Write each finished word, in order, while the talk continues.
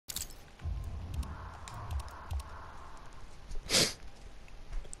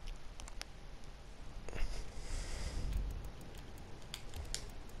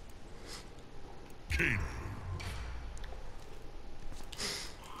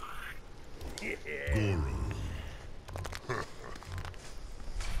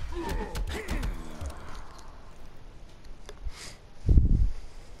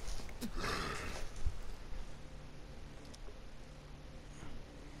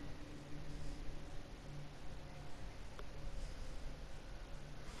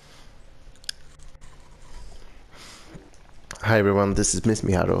Hi everyone, this is Miss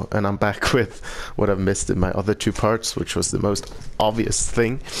Miharu, and I'm back with what I've missed in my other two parts, which was the most obvious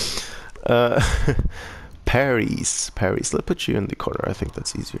thing. Uh, parries. Let's put you in the corner, I think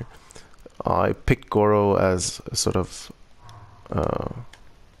that's easier. I picked Goro as a sort of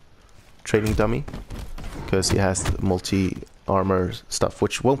training dummy, because he has the multi-armor stuff,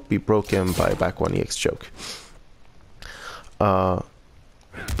 which won't be broken by back 1 EX choke. But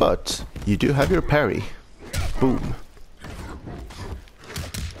you do have your parry. Boom.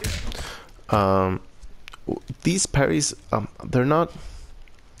 These parries, they're not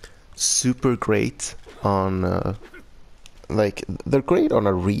super great on, like, they're great on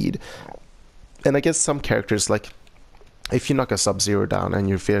a read. And I guess some characters, like, if you knock a Sub-Zero down and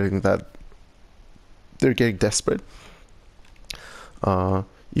you're feeling that they're getting desperate,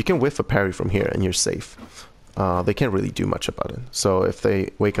 you can whiff a parry from here and you're safe. They can't really do much about it. So if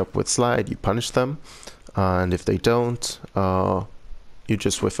they wake up with slide, you punish them. And if they don't, you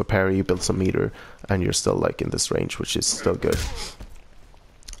just whiff a parry, you build some meter, and you're still like in this range, which is still good.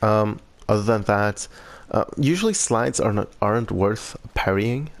 Other than that, usually slides aren't worth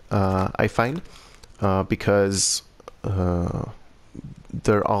parrying, I find, because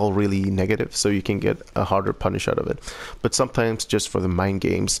they're all really negative, so you can get a harder punish out of it. But sometimes just for the mind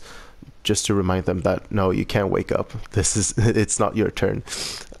games, just to remind them that no, you can't wake up. It's not your turn.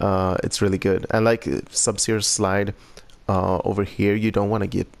 It's really good. And like Sub-Zero slide, over here you don't want to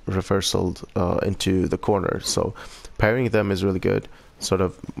get reversaled into the corner, so parrying them is really good. Sort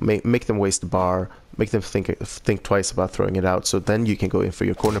of make them waste the bar, make them think twice about throwing it out, so then you can go in for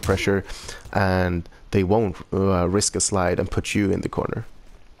your corner pressure and they won't risk a slide and put you in the corner.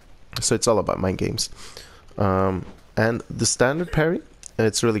 So it's all about mind games. And the standard parry,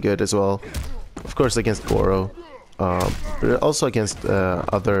 it's really good as well, of course, against Goro. But also against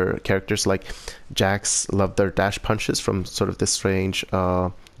other characters, like Jax love their dash punches from sort of this range.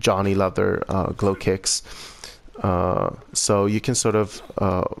 Johnny love their glow kicks. So you can sort of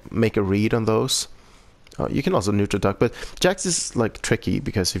make a read on those. You can also neutral duck, but Jax is like tricky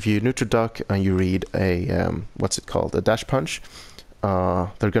because if you neutral duck and you read a what's it called, a dash punch,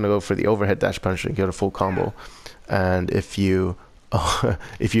 they're gonna go for the overhead dash punch and get a full combo. And if you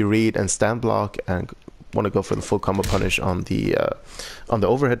if you read and stand block and want to go for the full combo punish on the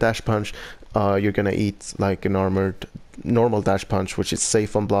overhead dash punch, you're gonna eat like an armored normal dash punch, which is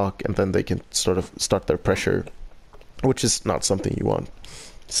safe on block, and then they can sort of start their pressure, which is not something you want.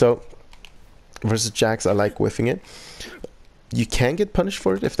 So versus Jax, I like whiffing it. You can get punished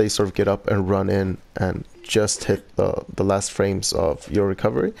for it if they sort of get up and run in and just hit the last frames of your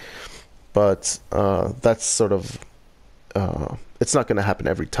recovery, but that's sort of it's not going to happen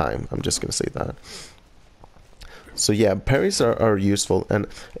every time. I'm just going to say that. So yeah, parries are useful, and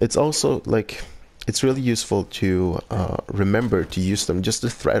it's also like it's really useful to remember to use them, just the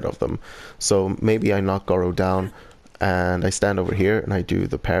threat of them. So maybe I knock Goro down and I stand over here and I do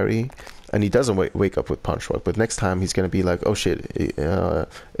the parry, and he doesn't wake up with punch walk, but next time he's gonna be like, oh shit,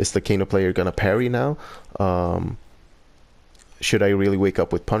 is the Kano player gonna parry now? Should I really wake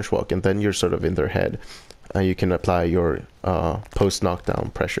up with punch walk? And then you're sort of in their head, and you can apply your post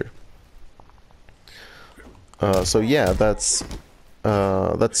knockdown pressure. So yeah, that's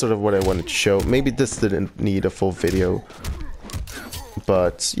sort of what I wanted to show. Maybe this didn't need a full video,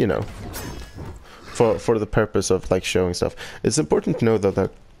 but you know, for the purpose of like showing stuff, it's important to know though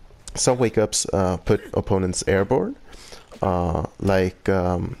that some wake ups put opponents airborne, like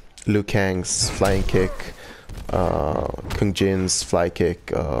Liu Kang's flying kick, Kung Jin's fly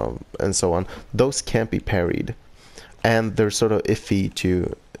kick, and so on. Those can't be parried, and they're sort of iffy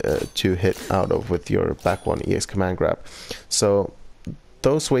to hit out of with your back 1 EX command grab. So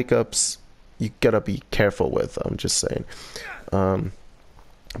those wake ups you gotta be careful with, I'm just saying.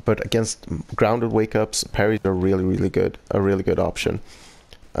 But against grounded wake ups, parries are really good, a really good option,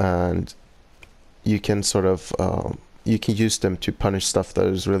 and you can sort of you can use them to punish stuff that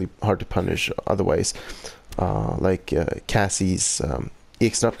is really hard to punish otherwise. Like Cassie's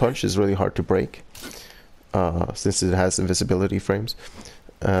EX nut punch is really hard to break since it has invisibility frames.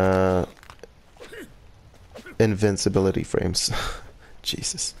 Invincibility frames.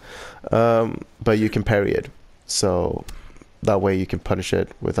 Jesus. But you can parry it, so that way you can punish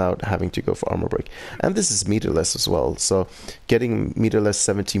it without having to go for armor break. And this is meterless as well, so getting meterless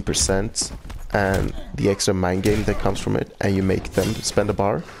 17% and the extra mind game that comes from it, and you make them spend a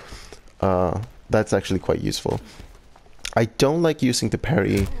bar, that's actually quite useful. I don't like using the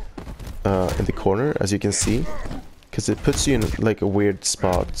parry in the corner, as you can see, because it puts you in like a weird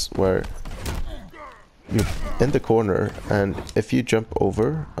spot where you're in the corner, and if you jump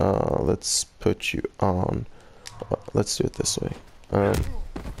over, let's put you on, let's do it this way,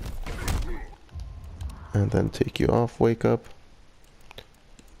 and then take you off, wake up,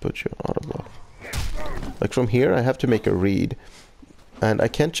 put you on auto block. Like from here I have to make a read, and I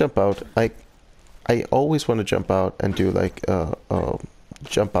can't jump out. I always want to jump out and do like a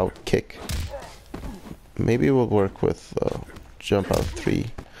jump out kick. Maybe it will work with jump out 3.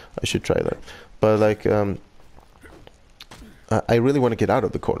 I should try that. But like I really want to get out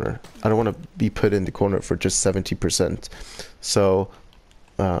of the corner. I don't want to be put in the corner for just 70%. So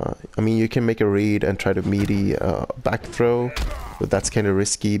I mean, you can make a read and try to meaty back throw, but that's kind of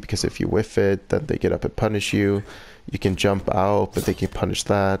risky because if you whiff it, then they get up and punish you. You can jump out, but they can punish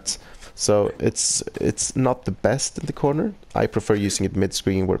that. So it's not the best in the corner. I prefer using it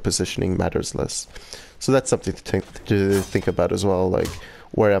mid-screen where positioning matters less. So that's something to think about as well. Like,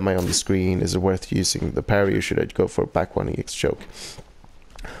 where am I on the screen? Is it worth using the parry, or should I go for back 1EX choke?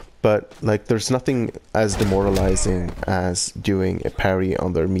 But like, there's nothing as demoralizing as doing a parry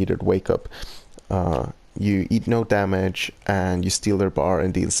on their metered wake up. You eat no damage and you steal their bar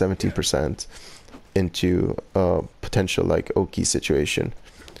and deal 17% into a potential like Oki situation.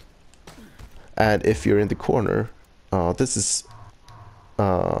 And if you're in the corner, this is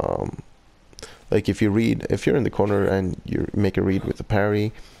like if you're in the corner and you make a read with a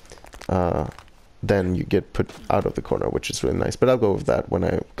parry, then you get put out of the corner, which is really nice. But I'll go with that when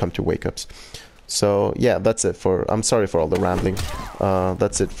I come to wake ups. So yeah, that's it for, I'm sorry for all the rambling.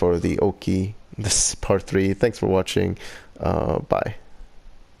 That's it for the Oki, this is part 3. Thanks for watching. Bye.